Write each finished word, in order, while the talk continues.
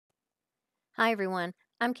Hi everyone,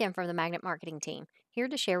 I'm Kim from the Magnet Marketing team, here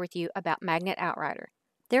to share with you about Magnet OUTRIDER.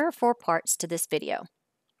 There are 4 parts to this video: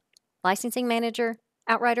 Licensing Manager,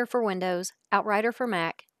 OUTRIDER for Windows, OUTRIDER for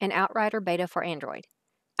Mac, and OUTRIDER Beta for Android.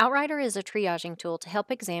 OUTRIDER is a triaging tool to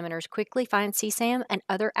help examiners quickly find CSAM and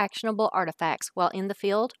other actionable artifacts while in the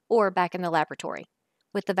field or back in the laboratory.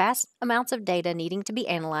 With the vast amounts of data needing to be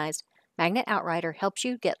analyzed, Magnet OUTRIDER helps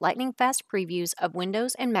you get lightning-fast previews of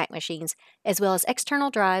Windows and Mac machines, as well as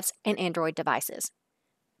external drives and Android devices.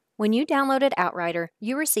 When you downloaded OUTRIDER,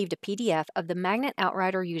 you received a PDF of the Magnet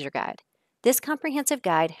OUTRIDER User Guide. This comprehensive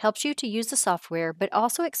guide helps you to use the software, but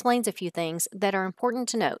also explains a few things that are important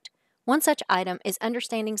to note. One such item is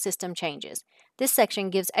understanding system changes. This section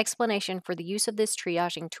gives explanation for the use of this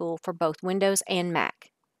triaging tool for both Windows and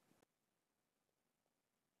Mac.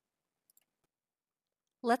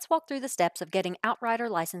 Let's walk through the steps of getting OUTRIDER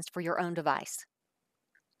licensed for your own device.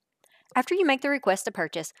 After you make the request to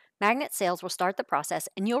purchase, Magnet Sales will start the process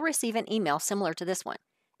and you'll receive an email similar to this one.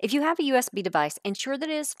 If you have a USB device, ensure that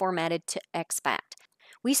it is formatted to exFAT.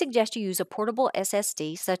 We suggest you use a portable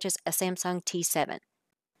SSD such as a Samsung T7.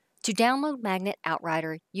 To download Magnet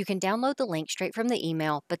OUTRIDER, you can download the link straight from the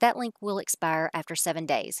email, but that link will expire after 7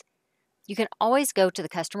 days. You can always go to the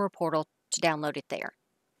customer portal to download it there.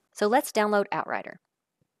 So let's download OUTRIDER.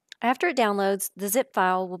 After it downloads, the zip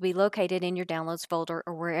file will be located in your downloads folder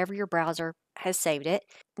or wherever your browser has saved it.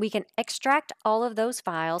 We can extract all of those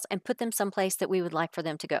files and put them someplace that we would like for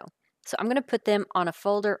them to go. So I'm going to put them on a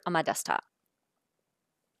folder on my desktop.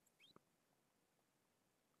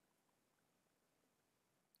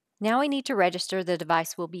 Now we need to register the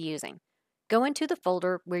device we'll be using. Go into the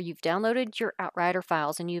folder where you've downloaded your OUTRIDER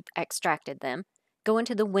files and you've extracted them. Go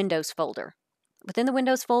into the Windows folder. Within the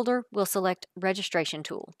Windows folder, we'll select Registration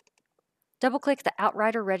Tool. Double-click the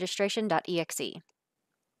OUTRIDER registration.exe.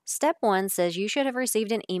 Step 1 says you should have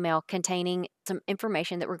received an email containing some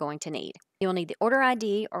information that we're going to need. You'll need the order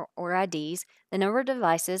ID or order IDs, the number of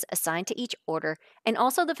devices assigned to each order, and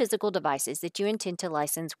also the physical devices that you intend to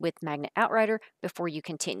license with Magnet OUTRIDER before you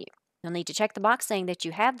continue. You'll need to check the box saying that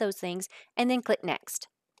you have those things and then click Next.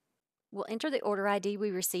 We'll enter the order ID we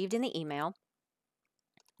received in the email,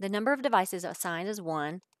 the number of devices assigned is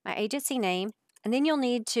 1, my agency name, and then you'll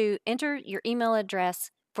need to enter your email address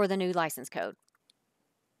for the new license code.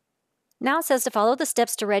 Now it says to follow the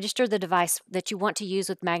steps to register the device that you want to use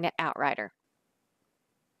with Magnet OUTRIDER.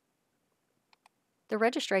 The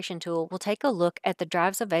registration tool will take a look at the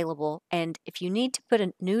drives available, and if you need to put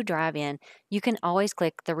a new drive in, you can always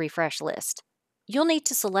click the refresh list. You'll need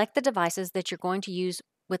to select the devices that you're going to use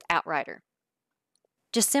with OUTRIDER.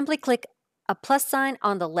 Just simply click a plus sign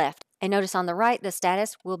on the left, and notice on the right the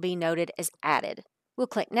status will be noted as added. We'll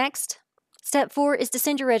click Next. Step 4 is to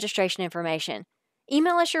send your registration information.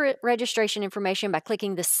 Email us your registration information by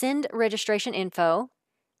clicking the Send Registration Info,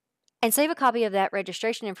 and save a copy of that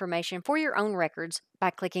registration information for your own records by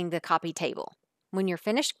clicking the Copy table. When you're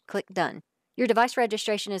finished, click Done. Your device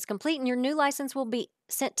registration is complete and your new license will be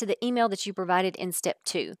sent to the email that you provided in Step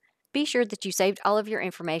 2. Be sure that you saved all of your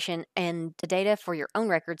information and the data for your own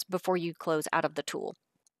records before you close out of the tool.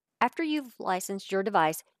 After you've licensed your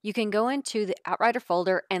device, you can go into the OUTRIDER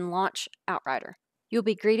folder and launch OUTRIDER. You'll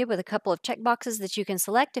be greeted with a couple of checkboxes that you can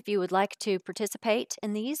select if you would like to participate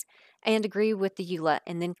in these and agree with the EULA,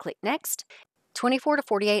 and then click Next. 24 to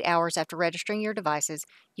 48 hours after registering your devices,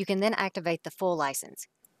 you can then activate the full license.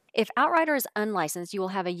 If OUTRIDER is unlicensed, you will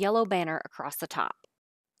have a yellow banner across the top.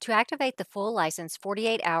 To activate the full license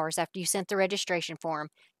 48 hours after you sent the registration form,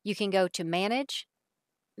 you can go to Manage,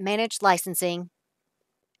 Manage Licensing,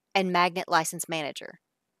 and Magnet License Manager.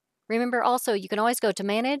 Remember also, you can always go to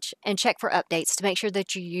Manage and check for updates to make sure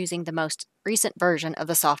that you're using the most recent version of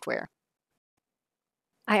the software.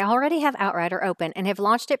 I already have OUTRIDER open and have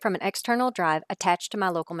launched it from an external drive attached to my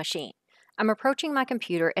local machine. I'm approaching my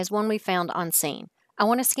computer as one we found on scene. I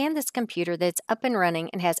want to scan this computer that's up and running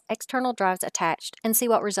and has external drives attached and see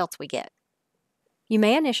what results we get. You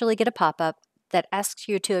may initially get a pop-up that asks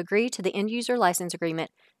you to agree to the end-user license agreement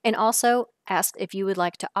and also asks if you would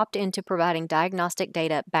like to opt into providing diagnostic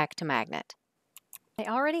data back to Magnet. I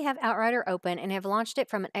already have OUTRIDER open and have launched it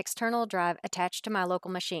from an external drive attached to my local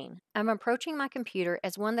machine. I'm approaching my computer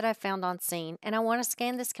as one that I found on scene, and I want to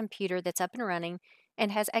scan this computer that's up and running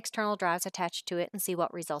and has external drives attached to it and see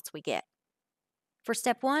what results we get. For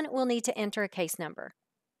Step 1, we'll need to enter a case number.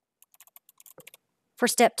 For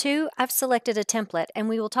Step 2, I've selected a template, and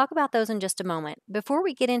we will talk about those in just a moment. Before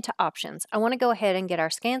we get into options, I want to go ahead and get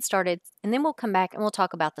our scan started, and then we'll come back and we'll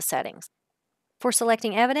talk about the settings. For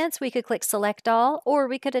selecting evidence, we could click Select All, or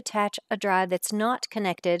we could attach a drive that's not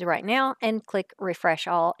connected right now and click Refresh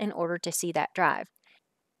All in order to see that drive.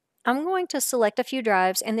 I'm going to select a few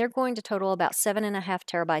drives, and they're going to total about 7.5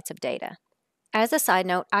 terabytes of data. As a side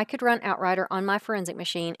note, I could run OUTRIDER on my forensic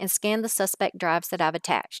machine and scan the suspect drives that I've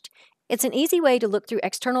attached. It's an easy way to look through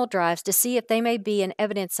external drives to see if they may be an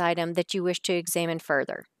evidence item that you wish to examine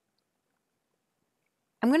further.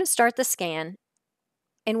 I'm going to start the scan,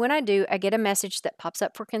 and when I do, I get a message that pops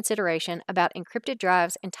up for consideration about encrypted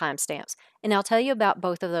drives and timestamps, and I'll tell you about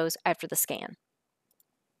both of those after the scan.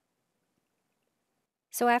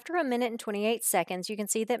 So after 1 minute and 28 seconds, you can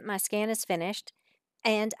see that my scan is finished,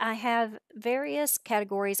 and I have various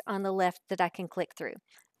categories on the left that I can click through.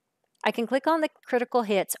 I can click on the critical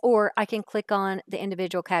hits, or I can click on the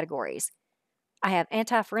individual categories. I have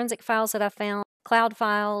anti-forensic files that I found, cloud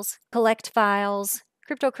files, collect files,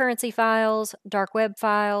 cryptocurrency files, dark web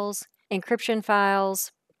files, encryption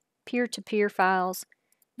files, peer-to-peer files,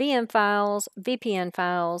 VM files, VPN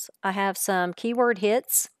files. I have some keyword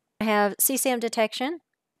hits. I have CSAM detection.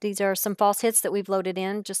 These are some false hits that we've loaded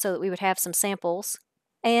in just so that we would have some samples,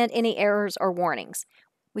 and any errors or warnings.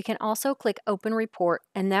 We can also click Open Report,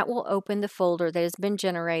 and that will open the folder that has been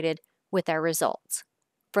generated with our results.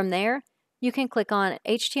 From there, you can click on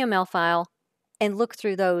HTML file and look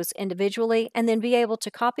through those individually, and then be able to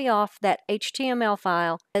copy off that HTML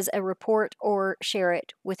file as a report or share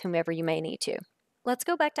it with whomever you may need to. Let's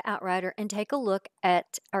go back to OUTRIDER and take a look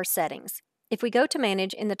at our settings. If we go to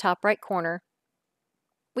Manage in the top right corner,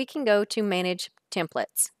 we can go to Manage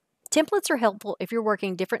Templates. Templates are helpful if you're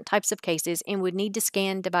working different types of cases and would need to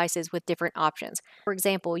scan devices with different options. For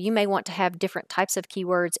example, you may want to have different types of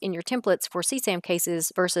keywords in your templates for CSAM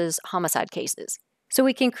cases versus homicide cases. So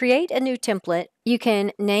we can create a new template. You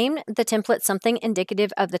can name the template something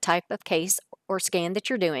indicative of the type of case or scan that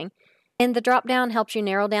you're doing, and the drop-down helps you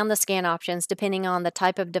narrow down the scan options depending on the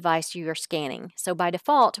type of device you are scanning. So by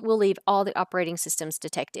default, we'll leave all the operating systems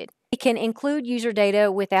detected. We can include user data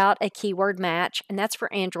without a keyword match, and that's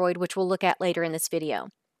for Android, which we'll look at later in this video.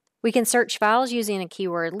 We can search files using a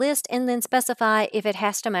keyword list and then specify if it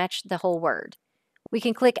has to match the whole word. We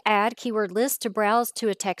can click Add Keyword List to browse to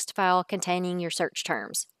a text file containing your search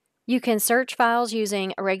terms. You can search files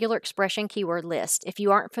using a regular expression keyword list. If you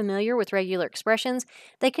aren't familiar with regular expressions,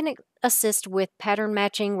 they can assist with pattern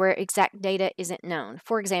matching where exact data isn't known.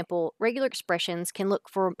 For example, regular expressions can look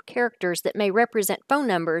for characters that may represent phone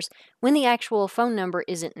numbers when the actual phone number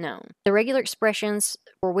isn't known. The regular expressions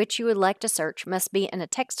for which you would like to search must be in a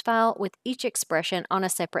text file with each expression on a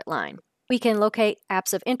separate line. We can locate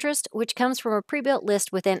apps of interest, which comes from a pre-built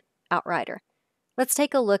list within OUTRIDER. Let's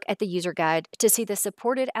take a look at the user guide to see the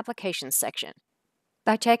supported applications section.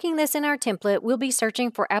 By checking this in our template, we'll be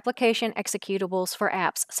searching for application executables for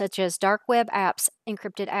apps such as dark web apps,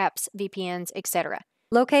 encrypted apps, VPNs, etc.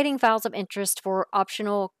 Locating files of interest for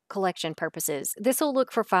optional collection purposes. This will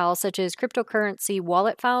look for files such as cryptocurrency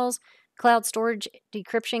wallet files, cloud storage,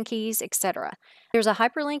 decryption keys, etc. There's a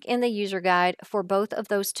hyperlink in the user guide for both of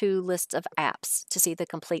those two lists of apps to see the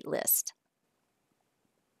complete list.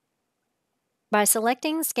 By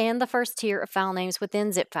selecting Scan the first tier of file names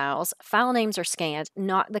within zip files, file names are scanned,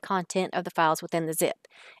 not the content of the files within the zip.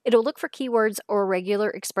 It'll look for keywords or regular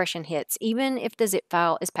expression hits, even if the zip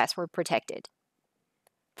file is password protected.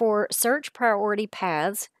 For search priority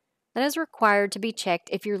paths, that is required to be checked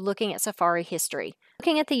if you're looking at Safari history.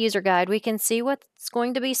 Looking at the user guide, we can see what's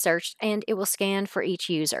going to be searched, and it will scan for each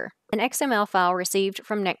user. An XML file received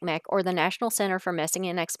from NCMEC or the National Center for Missing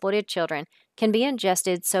and Exploited Children can be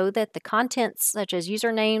ingested so that the contents such as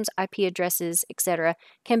usernames, IP addresses, etc.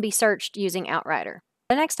 can be searched using OUTRIDER.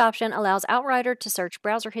 The next option allows OUTRIDER to search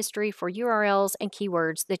browser history for URLs and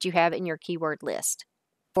keywords that you have in your keyword list.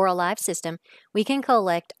 For a live system, we can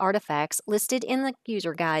collect artifacts listed in the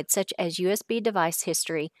user guide such as USB device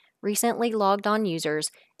history, recently logged on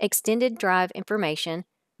users, extended drive information,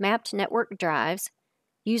 mapped network drives,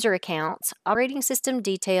 user accounts, operating system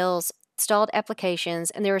details, installed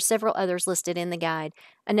applications, and there are several others listed in the guide.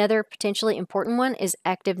 Another potentially important one is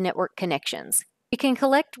active network connections. We can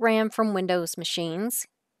collect RAM from Windows machines,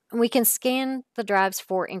 and we can scan the drives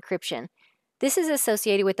for encryption. This is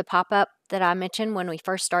associated with the pop-up that I mentioned when we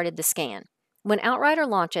first started the scan. When OUTRIDER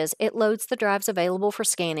launches, it loads the drives available for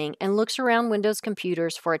scanning and looks around Windows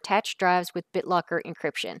computers for attached drives with BitLocker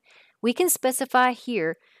encryption. We can specify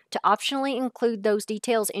here to optionally include those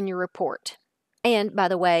details in your report. And, by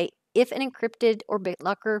the way, if an encrypted or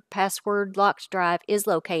BitLocker password-locked drive is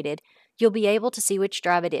located, you'll be able to see which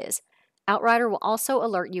drive it is. OUTRIDER will also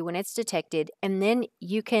alert you when it's detected, and then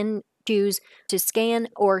you can choose to scan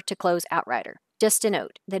or to close OUTRIDER. Just a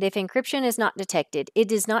note that if encryption is not detected, it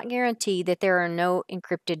does not guarantee that there are no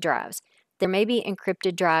encrypted drives. There may be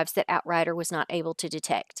encrypted drives that OUTRIDER was not able to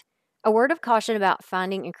detect. A word of caution about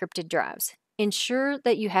finding encrypted drives. Ensure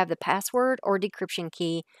that you have the password or decryption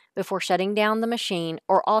key before shutting down the machine,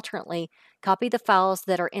 or alternately, copy the files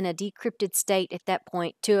that are in a decrypted state at that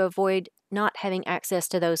point to avoid not having access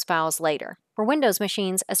to those files later. For Windows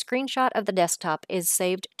machines, a screenshot of the desktop is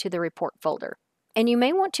saved to the report folder. And you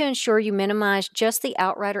may want to ensure you minimize just the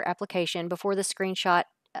OUTRIDER application before the screenshot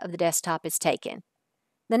of the desktop is taken.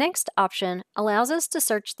 The next option allows us to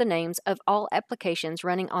search the names of all applications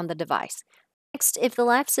running on the device. Next, if the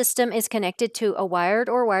live system is connected to a wired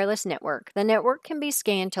or wireless network, the network can be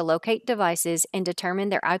scanned to locate devices and determine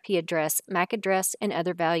their IP address, MAC address, and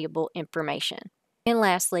other valuable information. And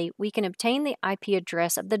lastly, we can obtain the IP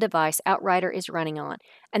address of the device OUTRIDER is running on,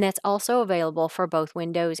 and that's also available for both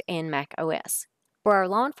Windows and Mac OS. For our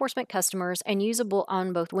law enforcement customers and usable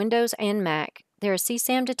on both Windows and Mac, there is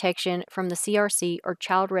CSAM detection from the CRC or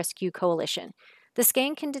Child Rescue Coalition. The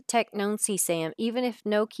scan can detect known CSAM even if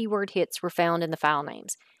no keyword hits were found in the file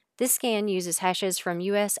names. This scan uses hashes from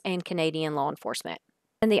US and Canadian law enforcement.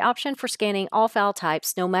 And the option for scanning all file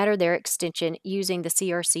types, no matter their extension, using the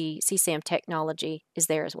CRC CSAM technology is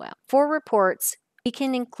there as well. For reports, we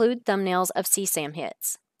can include thumbnails of CSAM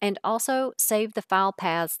hits and also save the file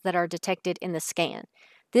paths that are detected in the scan.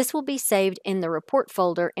 This will be saved in the report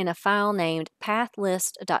folder in a file named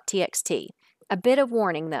pathlist.txt. A bit of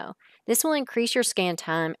warning though, this will increase your scan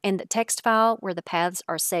time and the text file where the paths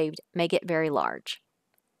are saved may get very large.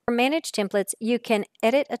 For manage templates, you can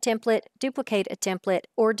edit a template, duplicate a template,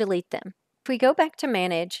 or delete them. If we go back to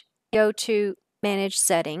manage, go to manage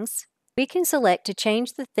settings, we can select to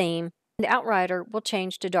change the theme and OUTRIDER will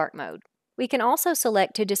change to dark mode. We can also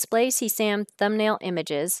select to display CSAM thumbnail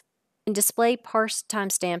images and display parsed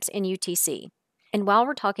timestamps in UTC. And while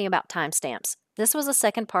we're talking about timestamps, this was the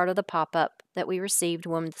second part of the pop-up that we received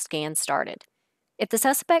when the scan started. If the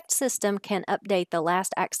suspect system can update the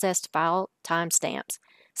last accessed file timestamps,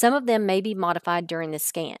 some of them may be modified during the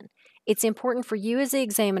scan. It's important for you as the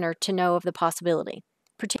examiner to know of the possibility,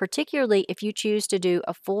 particularly if you choose to do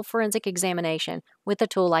a full forensic examination with a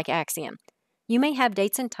tool like Axiom. You may have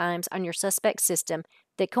dates and times on your suspect system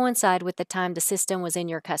that coincide with the time the system was in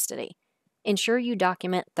your custody. Ensure you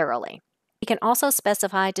document thoroughly. You can also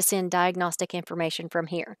specify to send diagnostic information from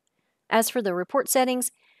here. As for the report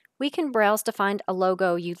settings, we can browse to find a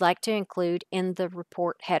logo you'd like to include in the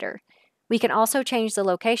report header. We can also change the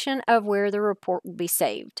location of where the report will be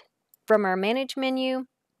saved. From our Manage menu,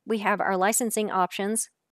 we have our licensing options.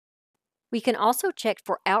 We can also check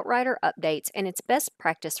for OUTRIDER updates, and it's best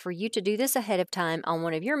practice for you to do this ahead of time on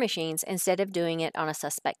one of your machines instead of doing it on a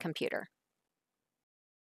suspect computer.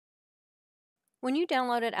 When you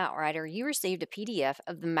downloaded OUTRIDER, you received a PDF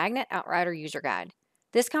of the Magnet OUTRIDER User Guide.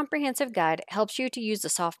 This comprehensive guide helps you to use the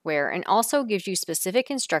software and also gives you specific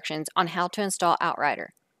instructions on how to install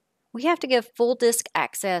OUTRIDER. We have to give full disk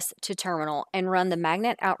access to terminal and run the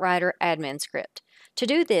Magnet OUTRIDER admin script. To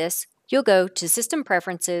do this, you'll go to System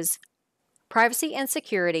Preferences, Privacy and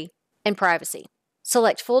Security, and Privacy.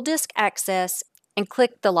 Select Full Disk Access and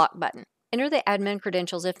click the Lock button. Enter the admin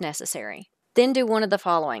credentials if necessary. Then do one of the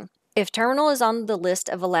following. If Terminal is on the list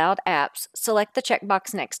of allowed apps, select the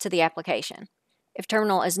checkbox next to the application. If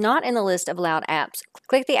Terminal is not in the list of allowed apps,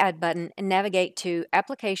 click the Add button and navigate to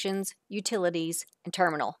Applications, Utilities, and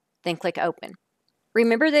Terminal. Then click Open.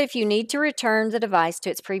 Remember that if you need to return the device to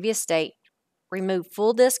its previous state, remove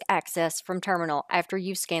full disk access from Terminal after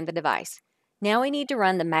you've scanned the device. Now we need to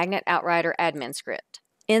run the Magnet OUTRIDER admin script.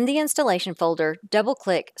 In the installation folder,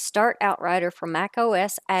 double-click Start OUTRIDER from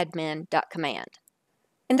macOS admin.command.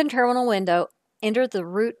 In the terminal window, enter the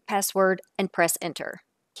root password and press Enter.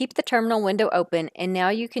 Keep the terminal window open, and now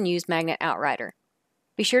you can use Magnet OUTRIDER.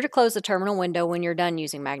 Be sure to close the terminal window when you're done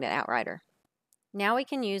using Magnet OUTRIDER. Now we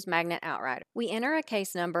can use Magnet OUTRIDER. We enter a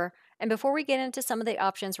case number, and before we get into some of the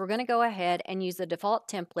options, we're going to go ahead and use the default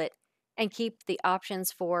template and keep the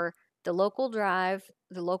options for the local drive,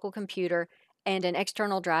 the local computer, and an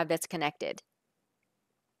external drive that's connected.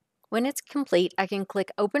 When it's complete, I can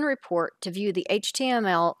click Open Report to view the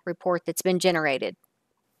HTML report that's been generated.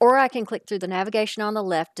 Or I can click through the navigation on the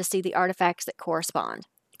left to see the artifacts that correspond.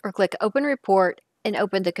 Or click Open Report and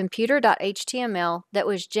open the computer.html that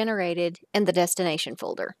was generated in the destination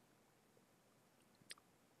folder.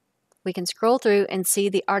 We can scroll through and see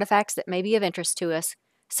the artifacts that may be of interest to us,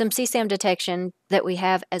 some CSAM detection that we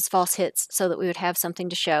have as false hits so that we would have something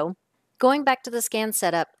to show. Going back to the scan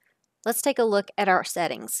setup, let's take a look at our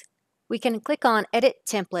settings. We can click on Edit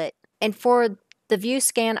Template, and for the View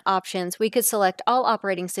Scan options, we could select all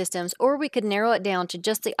operating systems, or we could narrow it down to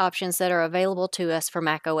just the options that are available to us for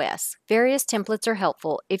Mac OS. Various templates are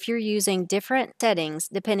helpful if you're using different settings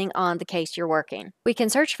depending on the case you're working. We can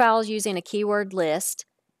search files using a keyword list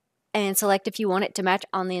and select if you want it to match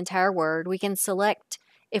on the entire word. We can select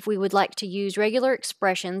if we would like to use regular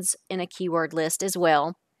expressions in a keyword list as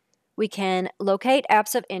well. We can locate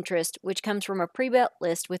apps of interest, which comes from a pre-built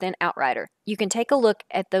list within OUTRIDER. You can take a look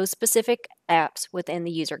at those specific apps within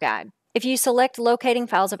the user guide. If you select locating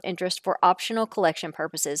files of interest for optional collection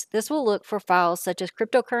purposes, this will look for files such as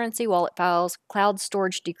cryptocurrency wallet files, cloud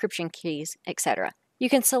storage decryption keys, etc. You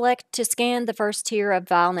can select to scan the first tier of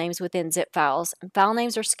file names within zip files. File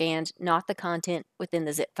names are scanned, not the content within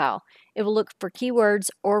the zip file. It will look for keywords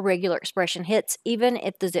or regular expression hits, even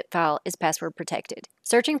if the zip file is password protected.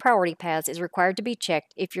 Searching priority paths is required to be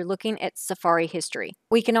checked if you're looking at Safari history.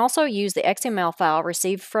 We can also use the XML file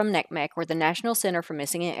received from NCMEC, or the National Center for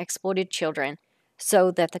Missing and Exploited Children, so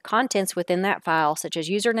that the contents within that file, such as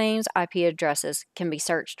usernames, IP addresses, can be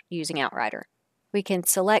searched using OUTRIDER. We can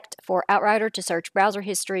select for OUTRIDER to search browser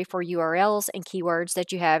history for URLs and keywords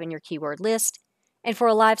that you have in your keyword list. And for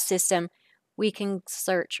a live system, we can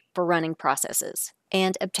search for running processes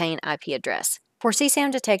and obtain IP address. For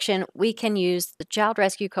CSAM detection, we can use the Child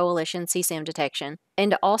Rescue Coalition CSAM detection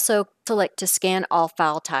and also select to scan all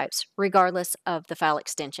file types, regardless of the file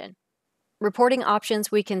extension. Reporting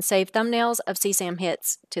options, we can save thumbnails of CSAM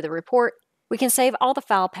hits to the report. We can save all the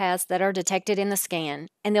file paths that are detected in the scan,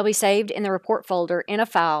 and they'll be saved in the report folder in a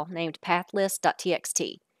file named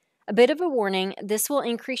pathlist.txt. A bit of a warning, this will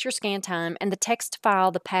increase your scan time, and the text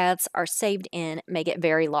file the paths are saved in may get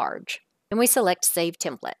very large. And we select Save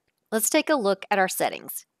Template. Let's take a look at our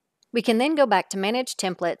settings. We can then go back to Manage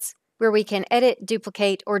Templates, where we can edit,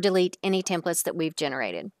 duplicate, or delete any templates that we've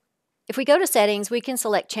generated. If we go to Settings, we can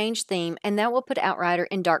select Change Theme, and that will put OUTRIDER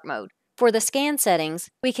in dark mode. For the scan settings,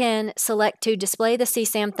 we can select to display the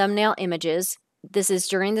CSAM thumbnail images. This is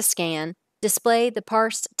during the scan. Display the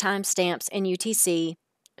parsed timestamps in UTC.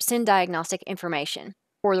 Send diagnostic information.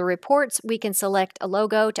 For the reports, we can select a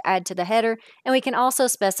logo to add to the header, and we can also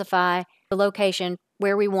specify the location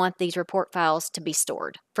where we want these report files to be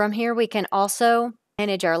stored. From here, we can also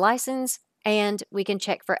manage our license, and we can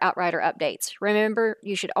check for OUTRIDER updates. Remember,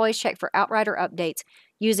 you should always check for OUTRIDER updates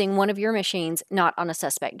using one of your machines, not on a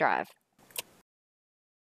suspect drive.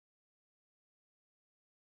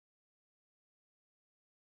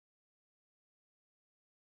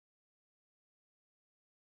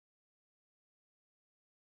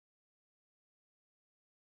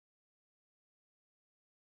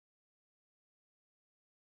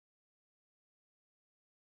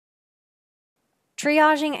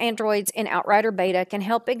 Triaging Androids in OUTRIDER Beta can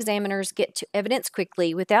help examiners get to evidence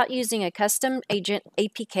quickly without using a custom agent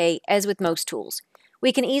APK as with most tools.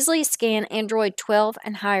 We can easily scan Android 12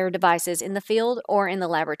 and higher devices in the field or in the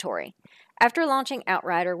laboratory. After launching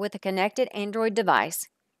OUTRIDER with a connected Android device,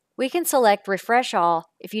 we can select Refresh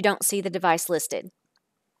All if you don't see the device listed.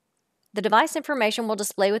 The device information will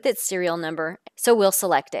display with its serial number, so we'll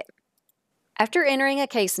select it. After entering a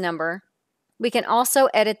case number, we can also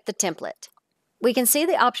edit the template. We can see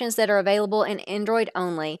the options that are available in Android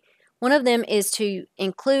only. One of them is to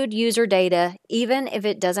include user data even if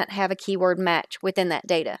it doesn't have a keyword match within that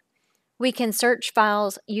data. We can search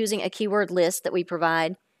files using a keyword list that we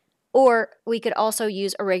provide, or we could also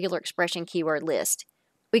use a regular expression keyword list.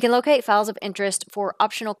 We can locate files of interest for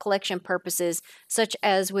optional collection purposes, such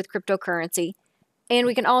as with cryptocurrency, and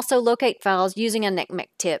we can also locate files using a NCMEC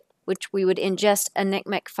tip, which we would ingest a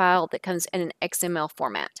NCMEC file that comes in an XML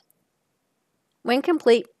format. When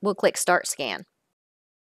complete, we'll click Start Scan.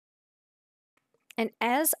 And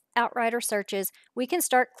as OUTRIDER searches, we can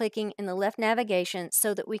start clicking in the left navigation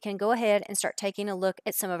so that we can go ahead and start taking a look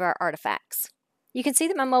at some of our artifacts. You can see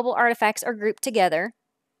that my mobile artifacts are grouped together,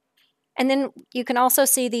 and then you can also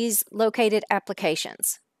see these located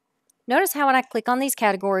applications. Notice how when I click on these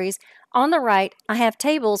categories, on the right, I have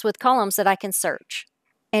tables with columns that I can search,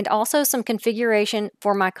 and also some configuration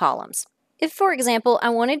for my columns. If, for example, I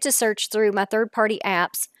wanted to search through my third-party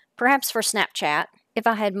apps, perhaps for Snapchat, if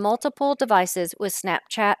I had multiple devices with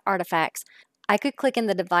Snapchat artifacts, I could click in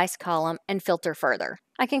the device column and filter further.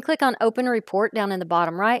 I can click on Open Report down in the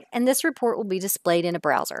bottom right, and this report will be displayed in a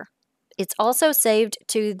browser. It's also saved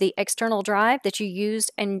to the external drive that you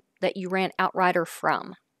used and that you ran OUTRIDER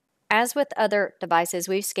from. As with other devices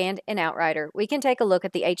we've scanned in OUTRIDER, we can take a look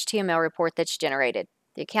at the HTML report that's generated.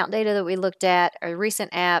 The account data that we looked at are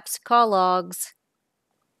recent apps, call logs,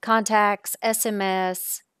 contacts,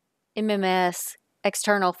 SMS, MMS,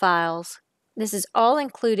 external files. This is all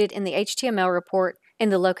included in the HTML report, in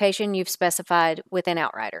the location you've specified within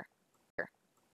OUTRIDER.